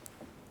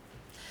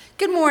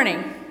Good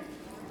morning.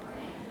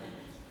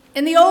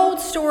 In the old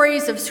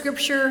stories of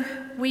Scripture,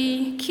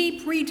 we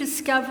keep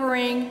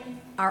rediscovering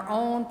our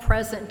own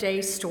present-day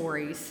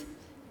stories.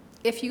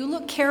 If you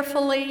look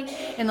carefully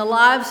in the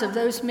lives of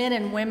those men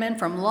and women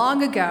from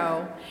long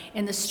ago,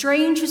 in the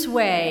strangest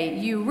way,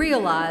 you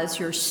realize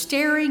you're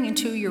staring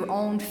into your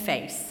own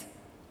face.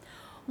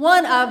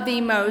 One of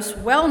the most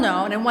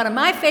well-known and one of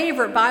my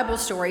favorite Bible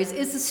stories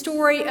is the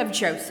story of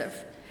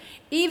Joseph.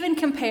 Even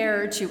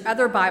compared to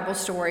other Bible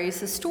stories,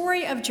 the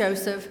story of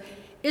Joseph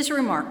is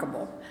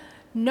remarkable.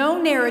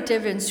 No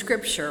narrative in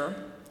Scripture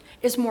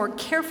is more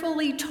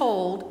carefully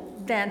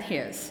told than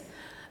his.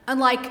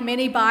 Unlike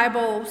many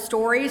Bible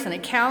stories and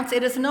accounts,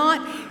 it is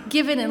not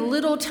given in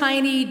little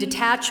tiny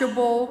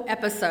detachable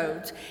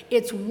episodes.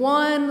 It's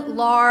one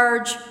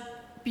large,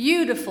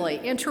 beautifully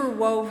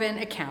interwoven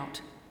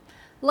account.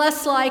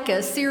 Less like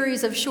a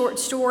series of short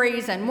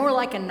stories and more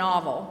like a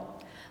novel.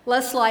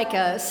 Less like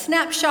a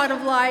snapshot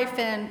of life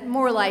and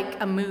more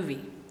like a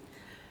movie.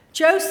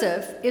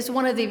 Joseph is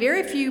one of the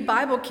very few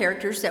Bible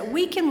characters that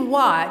we can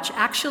watch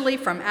actually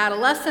from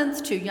adolescence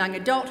to young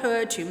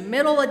adulthood to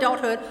middle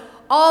adulthood,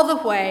 all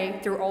the way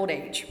through old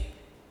age.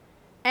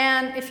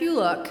 And if you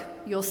look,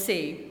 you'll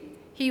see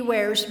he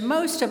wears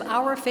most of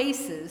our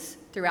faces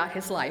throughout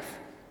his life.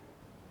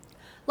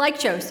 Like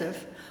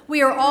Joseph,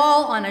 we are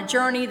all on a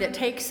journey that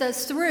takes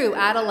us through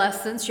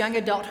adolescence, young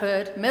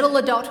adulthood, middle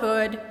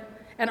adulthood,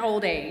 and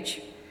old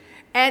age.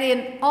 And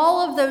in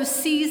all of those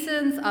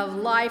seasons of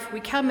life,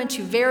 we come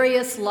into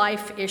various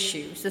life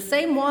issues, the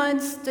same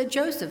ones that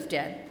Joseph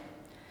did.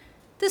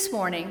 This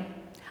morning,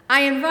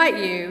 I invite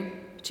you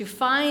to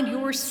find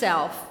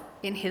yourself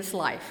in his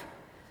life.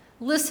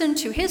 Listen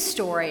to his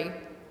story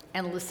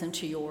and listen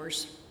to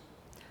yours.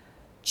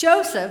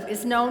 Joseph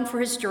is known for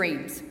his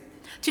dreams.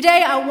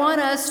 Today, I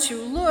want us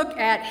to look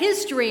at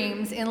his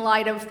dreams in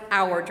light of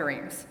our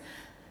dreams.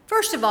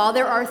 First of all,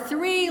 there are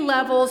 3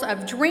 levels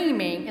of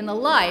dreaming in the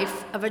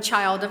life of a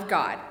child of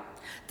God.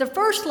 The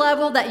first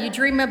level that you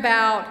dream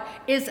about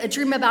is a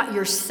dream about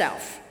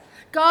yourself.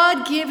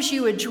 God gives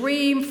you a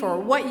dream for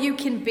what you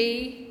can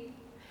be,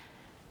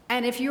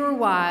 and if you're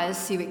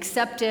wise, you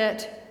accept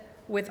it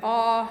with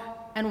awe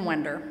and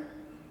wonder.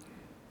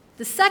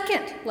 The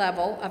second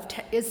level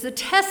is the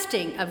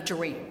testing of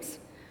dreams.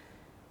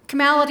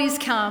 Calamities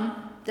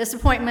come,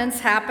 disappointments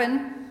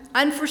happen,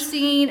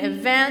 unforeseen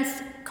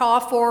events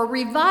call for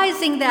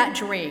revising that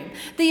dream,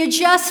 the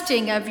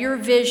adjusting of your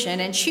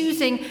vision and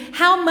choosing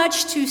how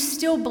much to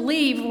still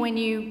believe when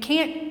you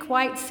can't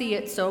quite see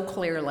it so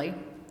clearly.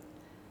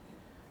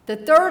 The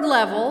third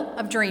level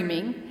of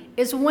dreaming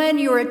is when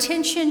your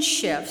attention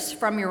shifts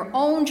from your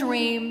own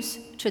dreams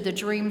to the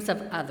dreams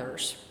of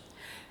others.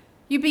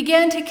 You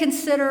begin to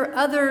consider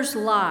others'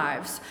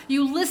 lives.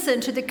 You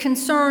listen to the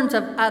concerns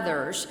of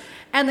others.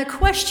 And the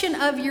question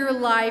of your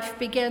life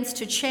begins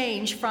to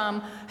change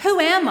from who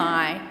am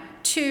I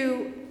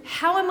to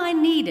how am I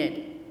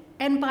needed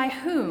and by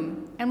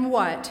whom and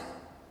what.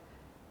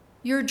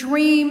 Your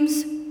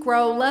dreams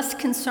grow less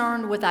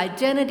concerned with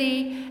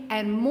identity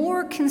and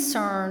more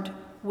concerned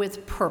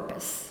with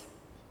purpose.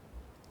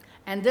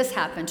 And this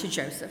happened to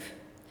Joseph.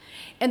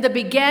 In the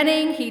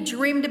beginning, he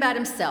dreamed about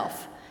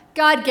himself.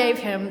 God gave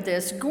him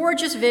this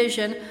gorgeous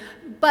vision,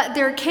 but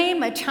there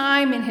came a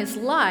time in his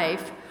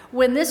life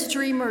when this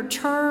dreamer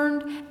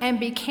turned and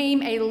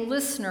became a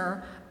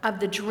listener of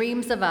the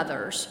dreams of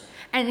others.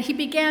 And he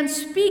began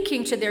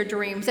speaking to their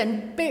dreams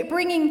and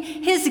bringing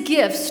his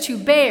gifts to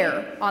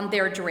bear on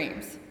their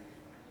dreams.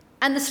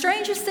 And the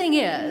strangest thing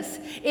is,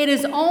 it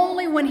is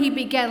only when he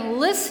began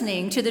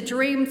listening to the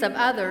dreams of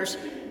others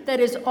that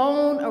his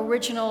own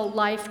original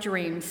life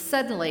dreams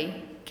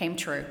suddenly came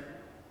true.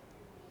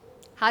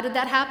 How did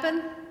that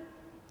happen?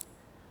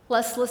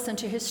 Let's listen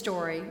to his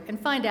story and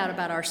find out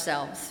about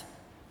ourselves.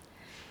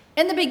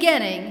 In the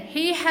beginning,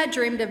 he had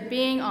dreamed of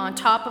being on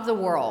top of the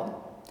world.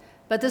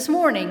 But this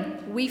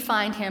morning, we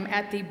find him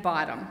at the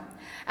bottom.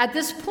 At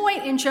this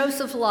point in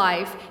Joseph's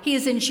life, he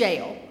is in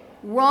jail,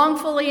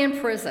 wrongfully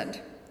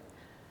imprisoned.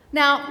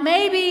 Now,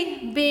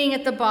 maybe being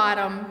at the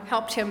bottom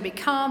helped him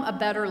become a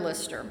better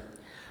listener.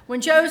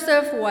 When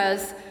Joseph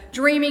was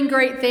dreaming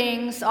great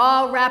things,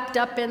 all wrapped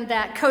up in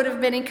that coat of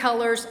many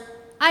colors,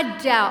 I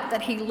doubt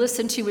that he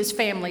listened to his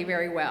family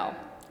very well.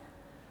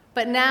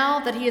 But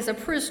now that he is a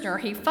prisoner,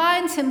 he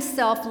finds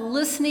himself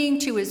listening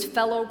to his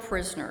fellow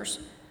prisoners.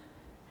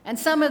 And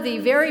some of the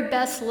very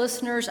best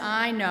listeners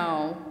I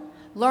know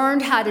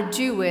learned how to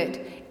do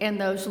it in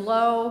those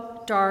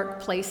low,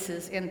 dark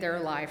places in their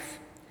life.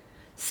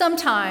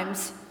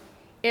 Sometimes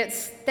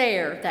it's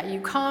there that you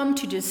come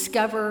to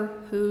discover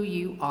who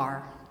you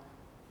are.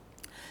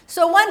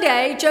 So one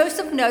day,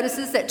 Joseph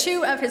notices that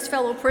 2 of his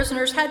fellow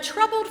prisoners had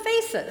troubled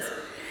faces.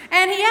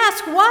 And he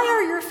asked, "Why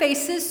are your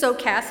faces so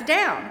cast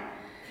down?"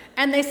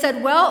 And they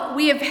said, "Well,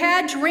 we have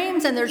had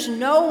dreams and there's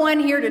no one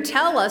here to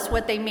tell us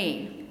what they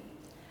mean."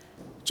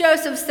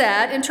 Joseph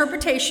said,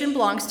 "Interpretation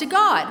belongs to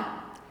God.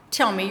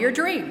 Tell me your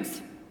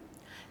dreams."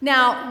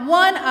 Now,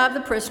 one of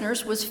the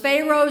prisoners was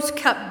Pharaoh's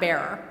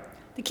cupbearer,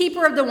 the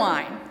keeper of the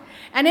wine.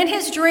 And in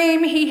his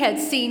dream, he had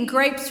seen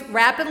grapes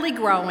rapidly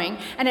growing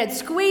and had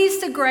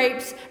squeezed the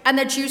grapes, and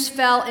the juice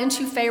fell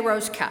into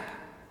Pharaoh's cup.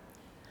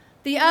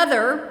 The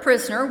other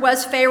prisoner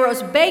was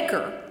Pharaoh's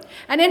baker,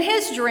 and in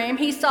his dream,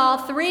 he saw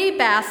 3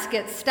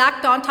 baskets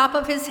stacked on top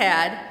of his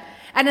head,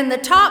 and in the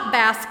top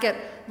basket,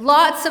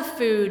 lots of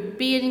food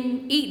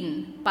being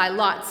eaten by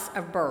lots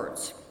of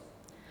birds.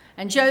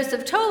 And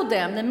Joseph told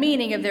them the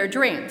meaning of their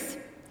dreams.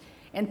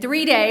 In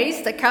 3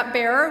 days, the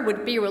cupbearer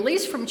would be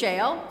released from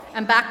jail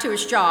and back to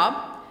his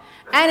job.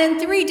 And in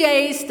 3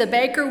 days, the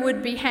baker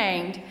would be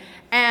hanged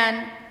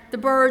and the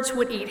birds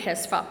would eat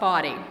his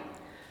body.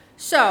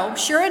 So,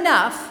 sure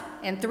enough,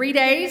 in 3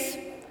 days,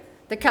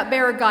 the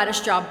cupbearer got his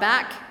job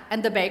back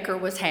and the baker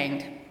was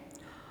hanged.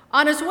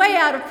 On his way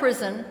out of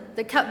prison,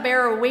 the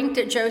cupbearer winked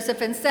at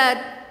Joseph and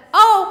said,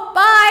 "Oh,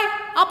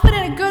 bye, I'll put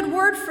in a good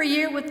word for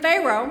you with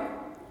Pharaoh."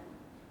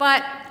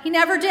 But he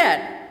never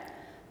did.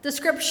 The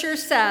scripture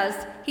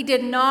says he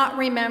did not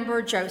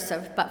remember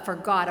Joseph, but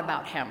forgot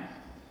about him.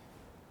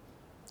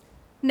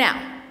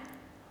 Now,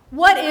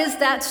 what is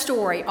that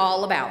story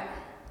all about?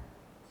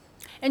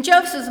 In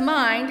Joseph's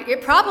mind,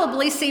 it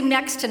probably seemed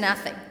next to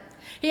nothing.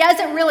 He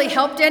hasn't really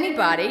helped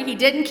anybody. He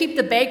didn't keep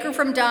the baker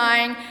from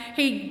dying.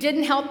 He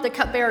didn't help the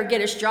cupbearer get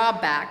his job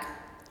back.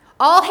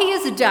 All he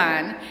has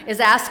done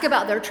is ask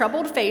about their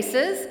troubled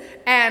faces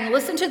and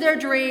listen to their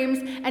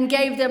dreams and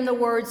gave them the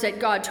words that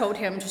God told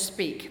him to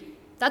speak.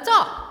 That's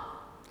all.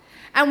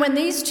 And when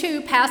these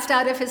 2 passed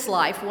out of his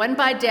life, one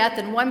by death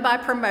and one by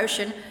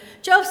promotion,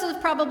 Joseph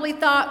probably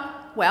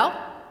thought, well,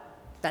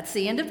 that's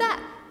the end of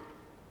that.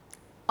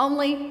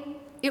 Only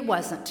it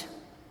wasn't.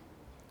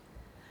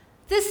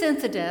 This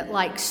incident,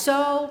 like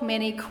so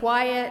many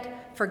quiet,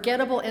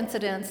 forgettable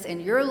incidents in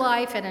your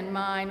life and in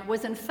mine,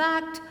 was in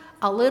fact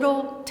a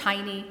little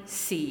tiny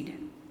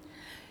seed.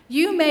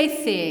 You may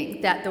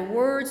think that the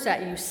words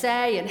that you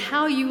say and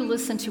how you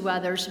listen to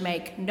others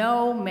make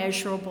no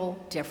measurable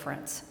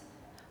difference,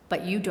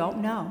 but you don't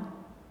know.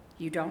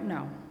 You don't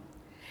know.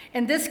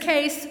 In this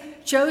case,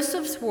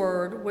 Joseph's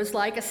word was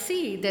like a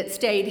seed that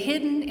stayed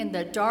hidden in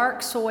the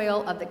dark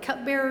soil of the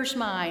cupbearer's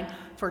mind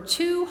for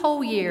 2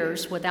 whole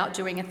years without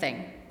doing a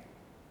thing.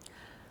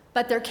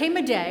 But there came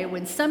a day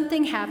when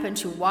something happened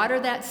to water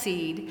that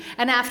seed,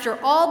 and after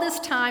all this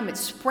time it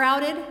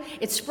sprouted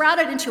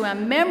into a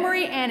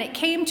memory, and it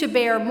came to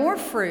bear more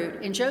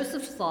fruit in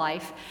Joseph's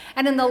life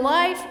and in the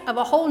life of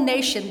a whole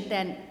nation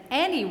than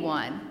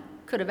anyone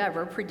could have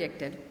ever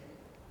predicted.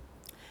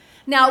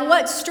 Now,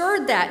 what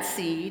stirred that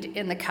seed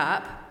in the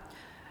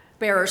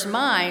cupbearer's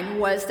mind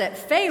was that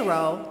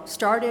Pharaoh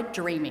started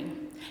dreaming.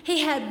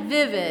 He had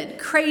vivid,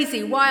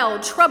 crazy,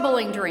 wild,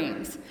 troubling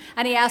dreams,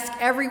 and he asked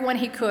everyone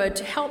he could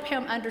to help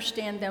him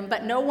understand them,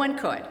 but no one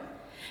could.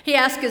 He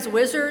asked his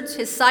wizards,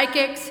 his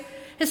psychics,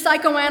 his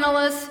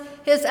psychoanalysts,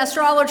 his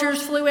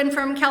astrologers flew in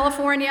from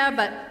California,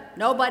 but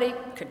nobody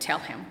could tell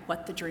him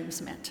what the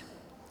dreams meant.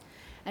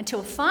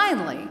 Until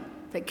finally,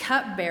 the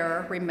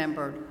cupbearer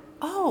remembered,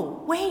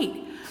 oh,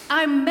 wait,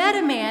 I met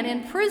a man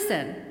in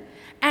prison,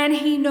 and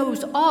he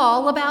knows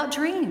all about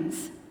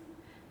dreams.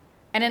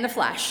 And in a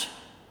flash,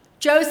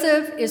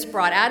 Joseph is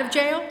brought out of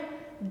jail,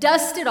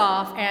 dusted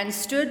off, and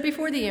stood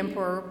before the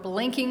emperor,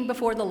 blinking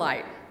before the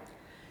light.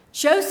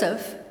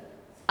 "Joseph,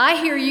 I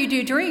hear you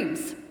do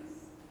dreams."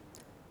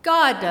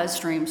 "God does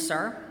dreams,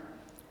 sir."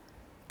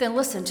 "Then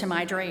listen to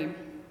my dream.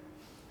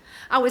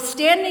 I was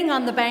standing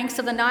on the banks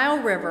of the Nile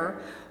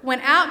River when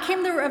out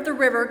of the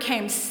river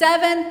came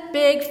 7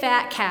 big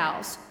fat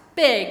cows,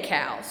 big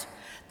cows.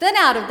 Then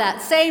out of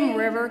that same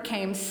river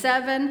came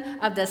 7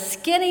 of the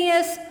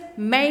skinniest,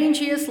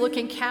 mangiest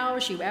looking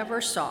cows you ever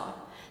saw,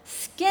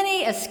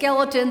 skinny as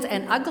skeletons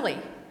and ugly.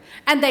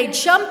 And they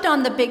jumped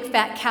on the big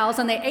fat cows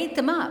and they ate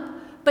them up,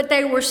 but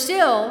they were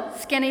still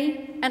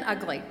skinny and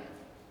ugly.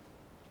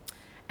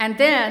 And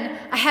then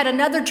I had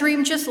another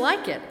dream just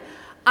like it.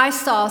 I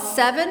saw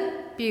 7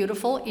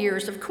 beautiful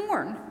ears of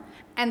corn,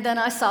 and then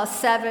I saw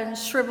 7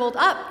 shriveled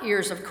up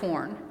ears of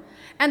corn.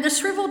 And the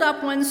shriveled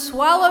up ones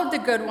swallowed the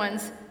good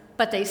ones,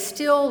 but they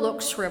still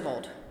look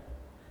shriveled.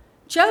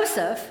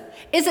 Joseph,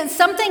 is it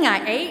something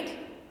I ate?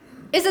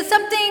 Is it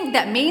something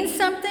that means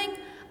something?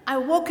 I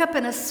woke up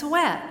in a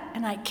sweat,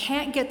 and I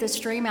can't get this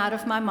dream out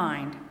of my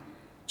mind.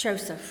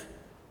 Joseph,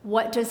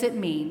 what does it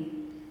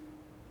mean?"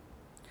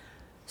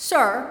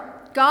 "Sir,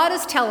 God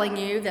is telling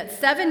you that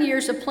 7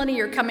 years of plenty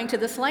are coming to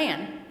this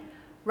land.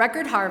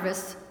 Record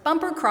harvests,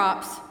 bumper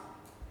crops,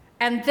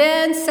 and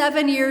then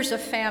 7 years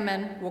of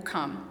famine will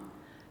come.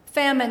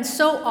 Famine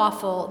so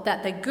awful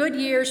that the good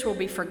years will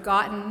be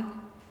forgotten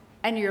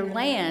and your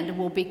land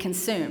will be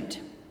consumed."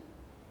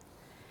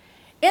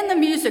 In the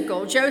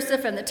musical,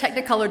 Joseph and the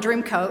Technicolor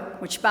Dreamcoat,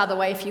 which, by the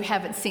way, if you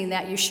haven't seen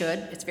that, you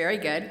should. It's very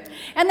good.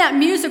 In that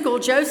musical,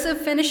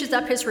 Joseph finishes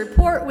up his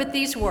report with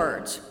these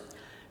words: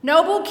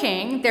 "Noble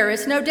king, there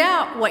is no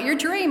doubt what your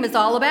dream is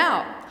all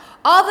about.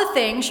 All the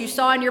things you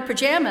saw in your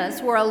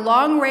pajamas were a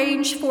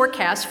long-range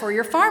forecast for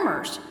your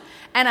farmers.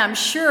 And I'm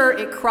sure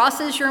it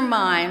crosses your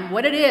mind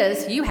what it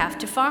is you have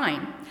to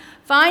find.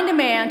 Find a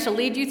man to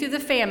lead you through the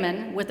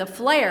famine with a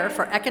flair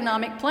for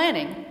economic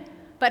planning.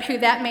 but who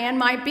that man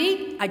might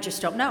be, I just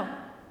don't know.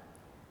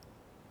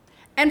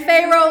 And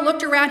Pharaoh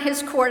looked around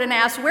his court and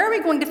asked, where are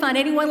we going to find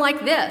anyone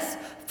like this,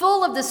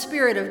 full of the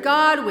Spirit of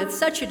God, with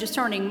such a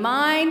discerning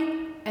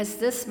mind as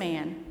this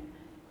man?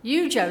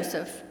 You,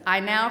 Joseph,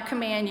 I now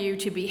command you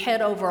to be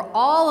head over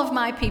all of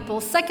my people,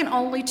 second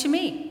only to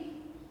me.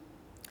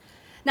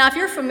 Now, if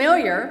you're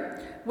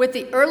familiar with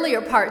the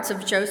earlier parts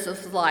of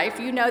Joseph's life,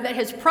 you know that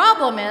his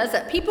problem is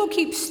that people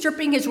keep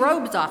stripping his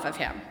robes off of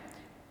him.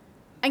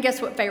 And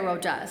guess what Pharaoh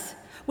does?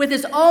 With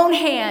his own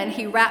hand,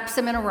 he wraps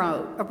him in a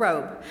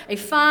robe, a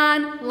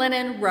fine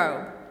linen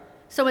robe.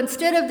 So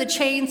instead of the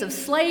chains of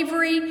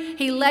slavery,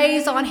 he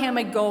lays on him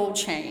a gold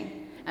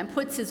chain and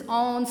puts his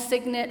own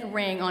signet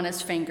ring on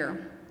his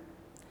finger.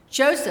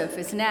 Joseph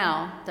is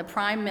now the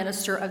prime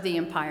minister of the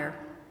empire.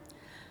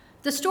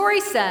 The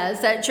story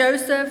says that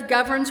Joseph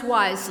governs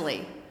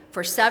wisely.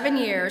 For 7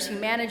 years, he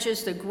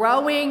manages the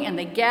growing and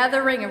the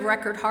gathering of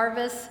record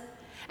harvests.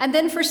 And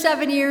then for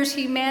 7 years,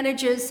 he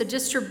manages the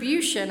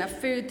distribution of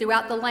food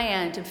throughout the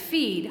land to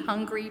feed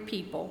hungry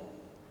people.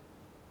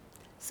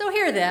 So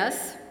hear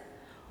this.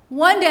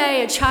 One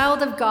day, a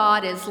child of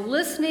God is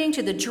listening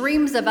to the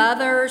dreams of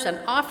others and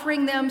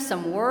offering them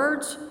some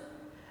words.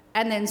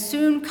 And then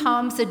soon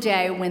comes a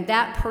day when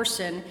that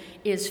person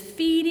is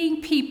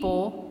feeding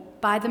people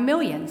by the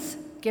millions,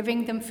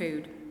 giving them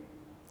food.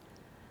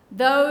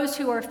 Those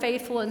who are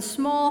faithful in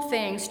small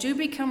things do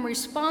become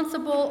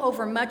responsible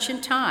over much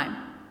in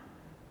time.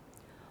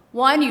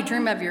 One, you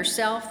dream of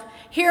yourself,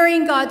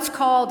 hearing God's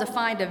call to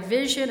find a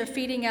vision of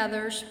feeding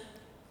others.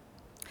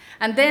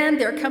 And then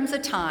there comes a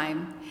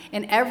time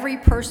in every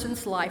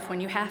person's life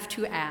when you have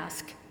to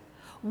ask,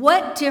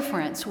 what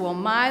difference will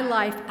my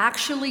life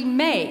actually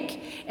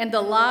make in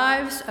the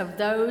lives of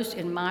those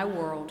in my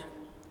world?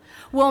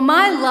 Will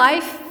my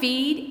life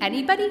feed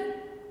anybody?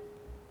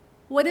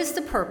 What is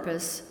the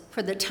purpose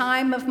for the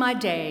time of my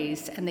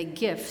days and the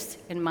gifts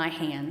in my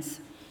hands?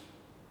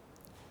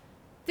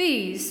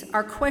 These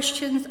are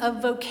questions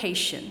of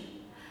vocation.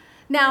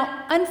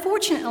 Now,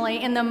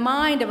 unfortunately, in the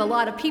mind of a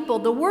lot of people,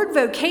 the word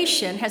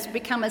vocation has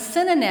become a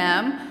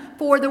synonym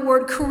for the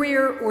word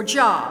career or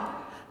job.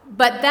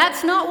 But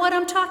that's not what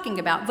I'm talking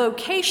about.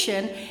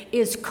 Vocation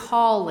is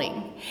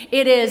calling.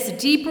 It is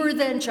deeper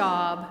than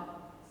job,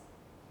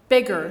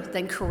 bigger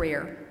than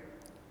career.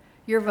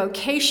 Your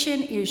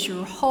vocation is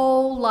your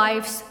whole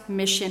life's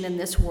mission in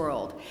this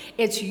world.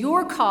 It's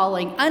your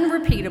calling,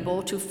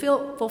 unrepeatable, to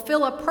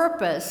fulfill a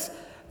purpose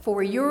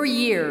for your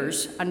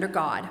years under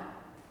God.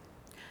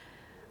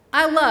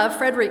 I love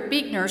Frederick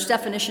Buechner's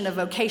definition of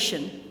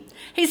vocation.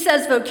 He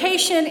says,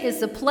 vocation is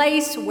the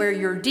place where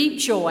your deep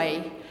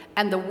joy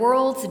and the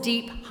world's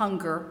deep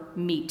hunger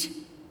meet.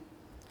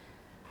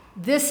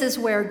 This is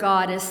where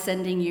God is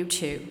sending you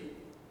to.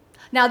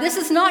 Now, this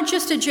is not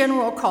just a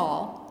general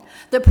call.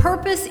 The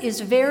purpose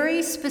is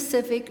very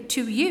specific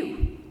to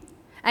you,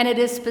 and it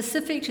is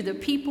specific to the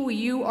people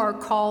you are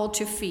called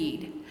to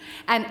feed.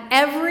 And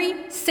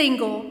every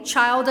single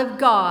child of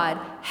God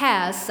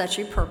has such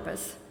a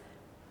purpose.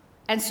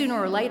 And sooner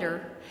or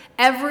later,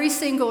 every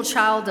single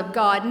child of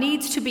God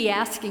needs to be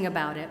asking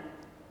about it.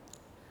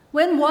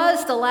 When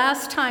was the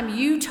last time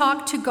you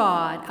talked to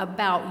God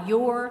about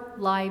your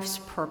life's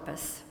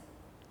purpose?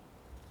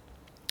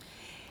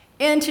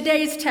 In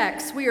today's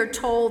text, we are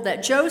told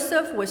that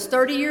Joseph was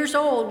 30 years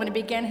old when he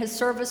began his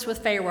service with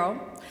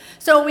Pharaoh.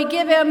 So we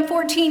give him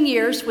 14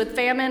 years with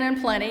famine and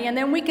plenty, and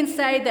then we can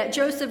say that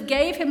Joseph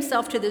gave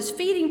himself to this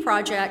feeding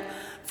project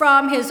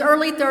from his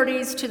early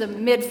 30s to the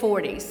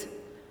mid-40s.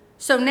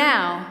 So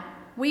now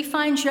we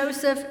find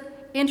Joseph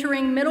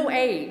entering middle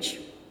age.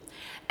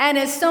 And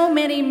as so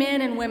many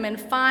men and women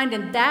find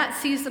in that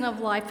season of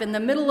life, in the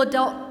middle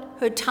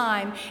adulthood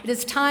time, it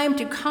is time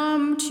to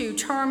come to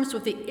terms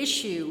with the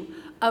issue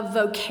of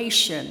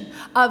vocation,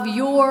 of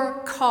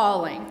your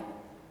calling.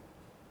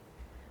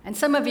 And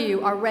some of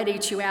you are ready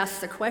to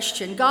ask the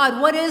question, God,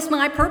 what is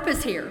my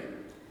purpose here?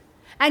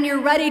 And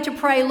you're ready to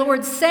pray,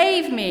 Lord,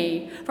 save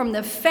me from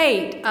the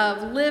fate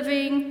of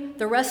living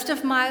the rest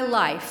of my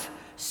life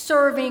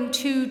serving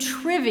too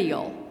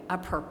trivial a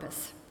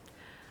purpose.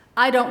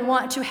 I don't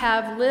want to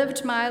have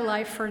lived my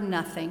life for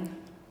nothing.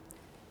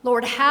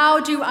 Lord,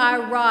 how do I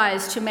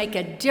rise to make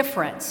a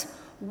difference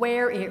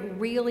where it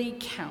really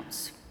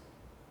counts?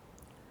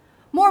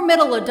 More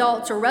middle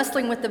adults are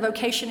wrestling with the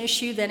vocation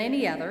issue than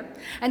any other,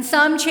 and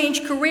some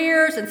change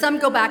careers, and some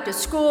go back to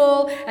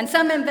school, and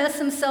some invest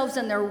themselves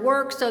in their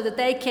work so that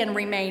they can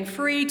remain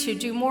free to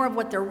do more of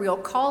what their real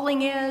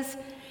calling is,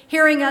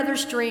 hearing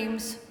others'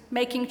 dreams,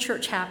 making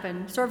church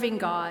happen, serving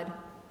God,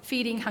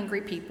 feeding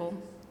hungry people.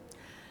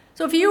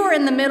 So if you are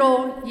in the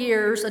middle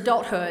years,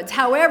 adulthoods,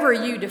 however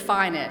you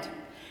define it,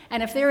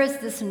 and if there is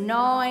this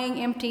gnawing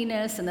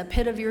emptiness in the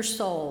pit of your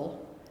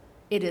soul,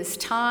 it is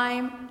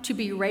time to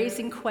be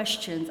raising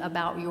questions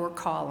about your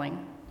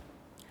calling.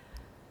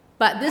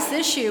 But this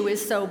issue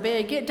is so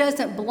big, it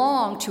doesn't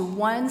belong to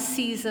one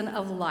season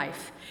of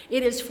life.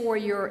 It is for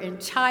your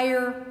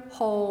entire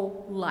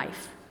whole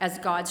life as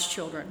God's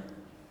children,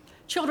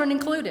 children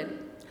included.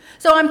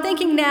 So I'm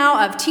thinking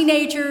now of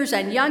teenagers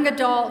and young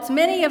adults,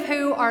 many of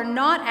who are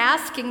not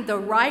asking the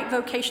right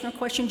vocational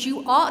questions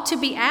you ought to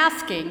be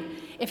asking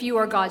if you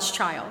are God's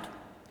child.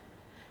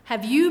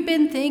 Have you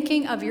been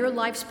thinking of your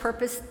life's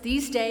purpose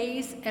these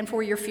days and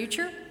for your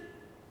future?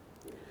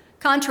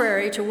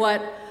 Contrary to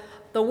what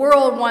the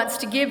world wants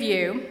to give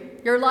you,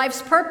 your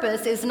life's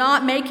purpose is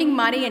not making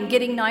money and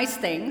getting nice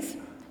things.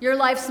 Your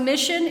life's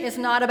mission is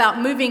not about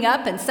moving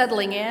up and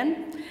settling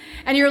in.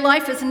 And your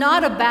life is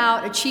not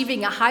about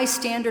achieving a high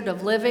standard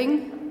of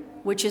living,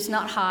 which is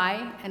not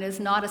high and is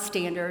not a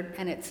standard,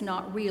 and it's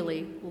not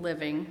really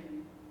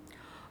living.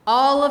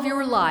 All of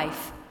your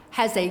life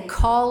has a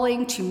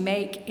calling to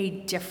make a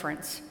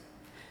difference.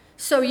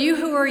 So you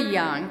who are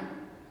young,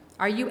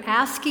 are you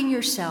asking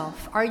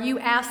yourself, are you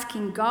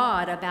asking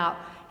God about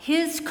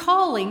his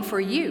calling for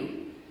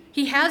you?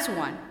 He has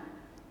one.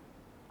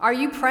 Are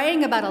you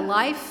praying about a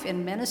life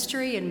in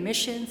ministry and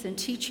missions and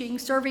teaching,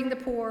 serving the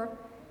poor?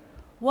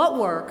 What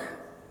work,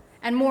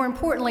 and more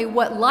importantly,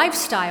 what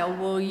lifestyle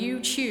will you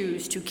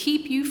choose to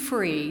keep you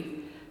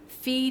free,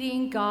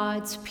 feeding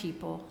God's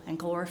people and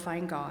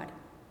glorifying God?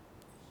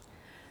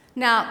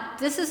 Now,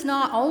 this is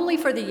not only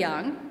for the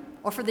young,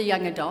 or for the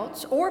young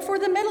adults, or for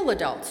the middle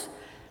adults.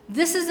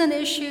 This is an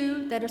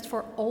issue that is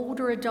for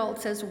older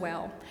adults as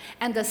well.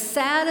 And the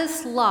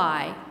saddest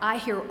lie I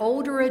hear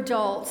older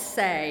adults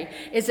say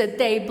is that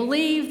they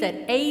believe that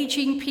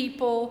aging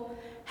people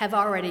have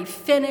already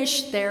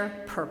finished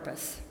their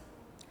purpose.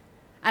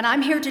 And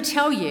I'm here to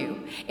tell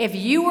you, if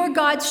you are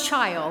God's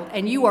child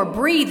and you are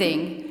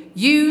breathing,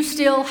 you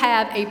still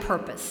have a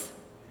purpose.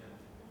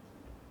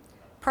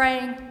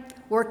 Praying,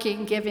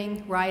 working,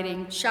 giving,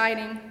 writing,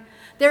 shining.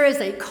 There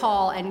is a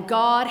call, and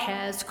God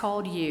has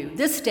called you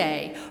this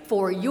day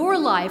for your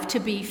life to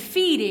be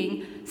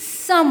feeding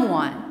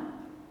someone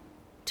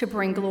to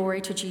bring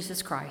glory to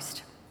Jesus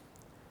Christ.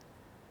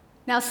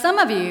 Now, some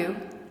of you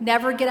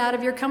never get out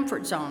of your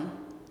comfort zone.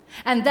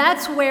 And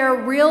that's where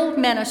real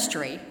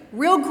ministry,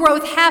 real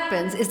growth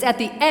happens, is at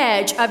the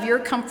edge of your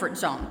comfort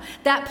zone.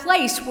 That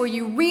place where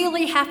you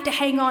really have to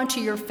hang on to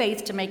your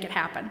faith to make it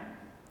happen.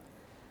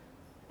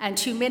 And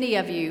too many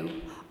of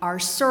you are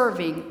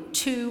serving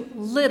too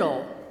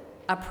little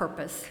a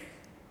purpose.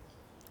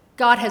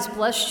 God has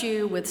blessed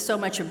you with so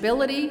much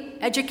ability,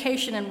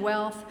 education, and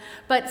wealth,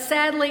 but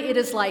sadly it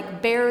is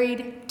like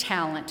buried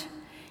talent.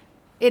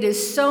 It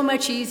is so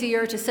much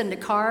easier to send a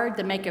card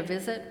than make a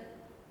visit,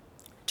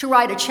 to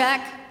write a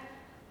check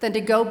than to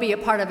go be a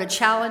part of a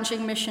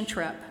challenging mission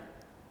trip.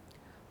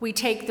 We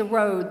take the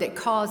road that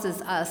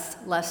causes us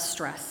less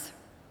stress.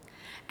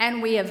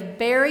 And we have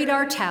buried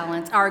our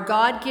talents, our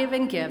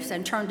God-given gifts,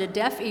 and turned a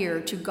deaf ear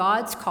to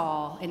God's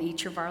call in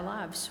each of our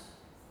lives.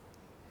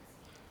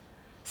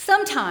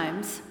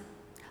 Sometimes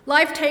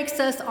life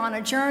takes us on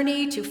a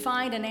journey to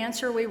find an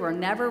answer we were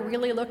never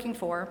really looking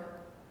for.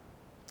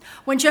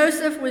 When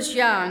Joseph was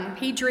young,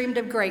 he dreamed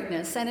of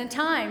greatness, and in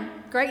time,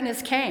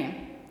 greatness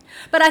came.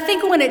 But I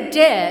think when it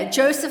did,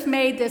 Joseph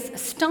made this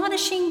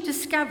astonishing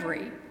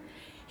discovery.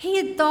 He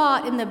had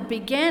thought in the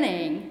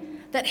beginning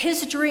that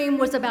his dream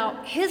was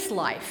about his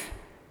life.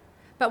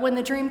 But when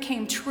the dream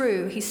came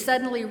true, he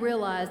suddenly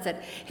realized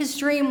that his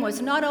dream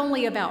was not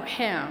only about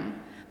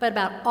him, but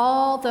about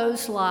all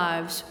those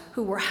lives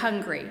who were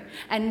hungry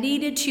and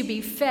needed to be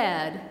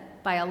fed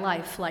by a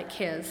life like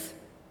his.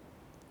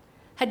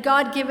 Had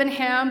God given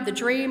him the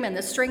dream and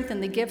the strength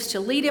and the gifts to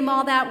lead him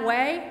all that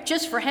way,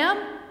 just for him?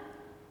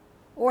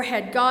 Or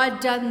had God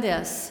done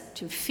this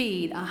to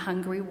feed a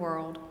hungry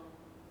world?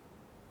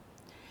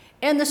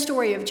 In the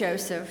story of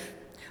Joseph,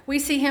 we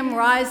see him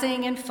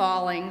rising and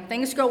falling.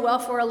 Things go well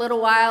for a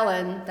little while,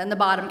 and then the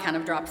bottom kind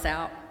of drops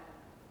out.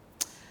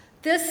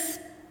 This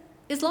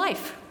is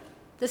life.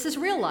 This is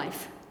real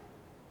life.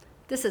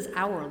 This is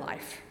our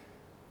life.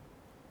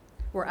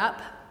 We're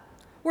up,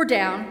 we're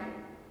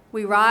down,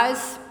 we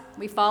rise,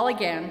 we fall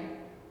again.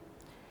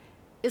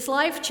 Is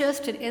life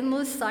just an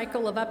endless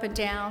cycle of up and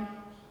down?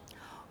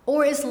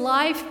 Or is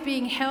life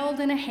being held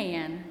in a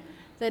hand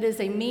that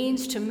is a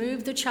means to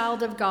move the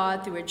child of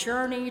God through a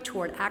journey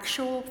toward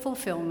actual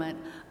fulfillment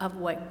of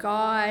what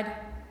God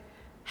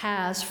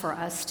has for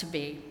us to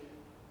be?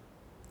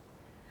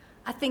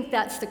 I think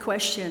that's the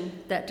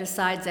question that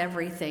decides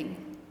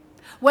everything.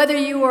 Whether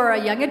you are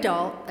a young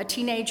adult, a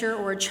teenager,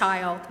 or a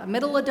child, a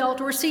middle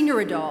adult, or a senior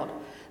adult,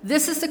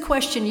 this is the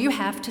question you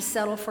have to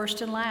settle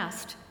first and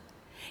last.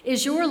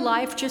 Is your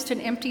life just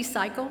an empty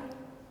cycle?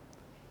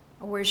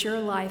 Or is your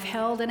life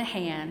held in a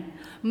hand,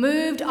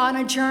 moved on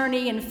a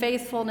journey in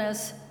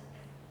faithfulness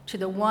to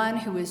the one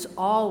who is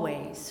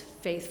always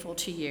faithful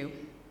to you?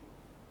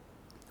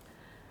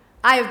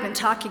 I have been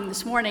talking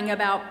this morning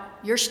about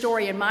your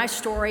story and my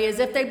story as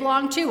if they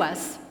belong to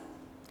us.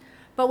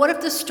 But what if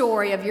the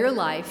story of your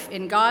life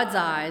in God's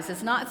eyes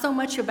is not so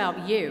much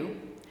about you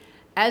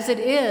as it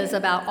is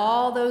about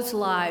all those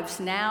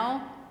lives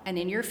now and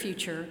in your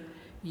future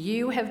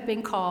you have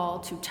been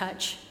called to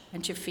touch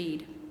and to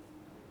feed?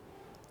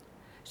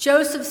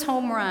 Joseph's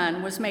home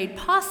run was made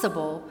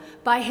possible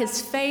by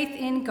his faith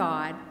in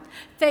God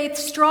Faith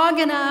strong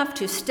enough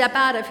to step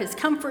out of his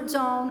comfort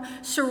zone,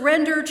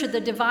 surrender to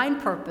the divine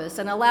purpose,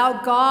 and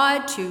allow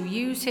God to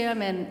use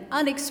him in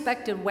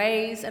unexpected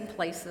ways and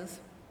places.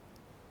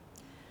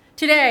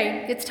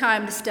 Today, it's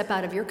time to step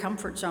out of your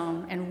comfort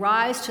zone and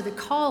rise to the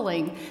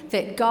calling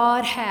that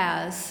God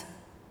has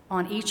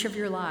on each of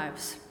your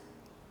lives.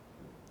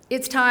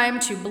 It's time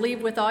to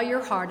believe with all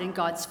your heart in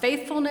God's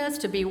faithfulness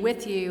to be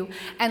with you,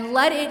 and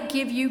let it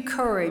give you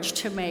courage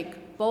to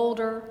make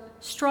bolder,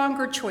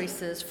 stronger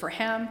choices for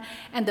him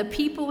and the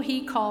people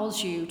he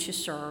calls you to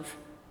serve.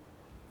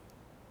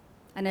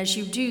 And as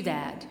you do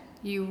that,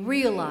 you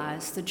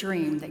realize the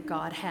dream that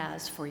God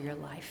has for your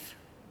life.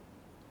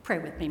 Pray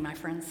with me, my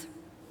friends.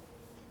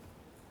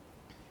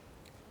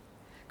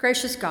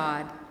 Gracious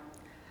God,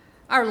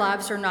 our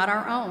lives are not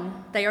our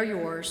own, they are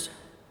yours,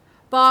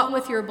 bought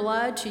with your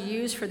blood to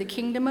use for the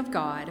kingdom of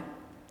God.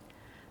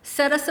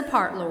 Set us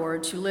apart,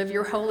 Lord, to live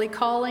your holy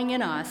calling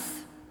in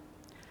us.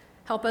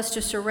 Help us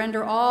to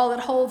surrender all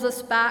that holds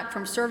us back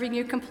from serving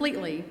you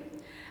completely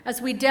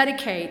as we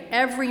dedicate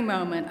every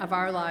moment of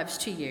our lives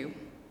to you.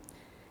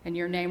 In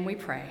your name we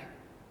pray.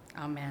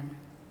 Amen.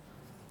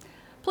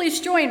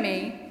 Please join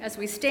me as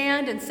we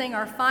stand and sing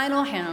our final hymn.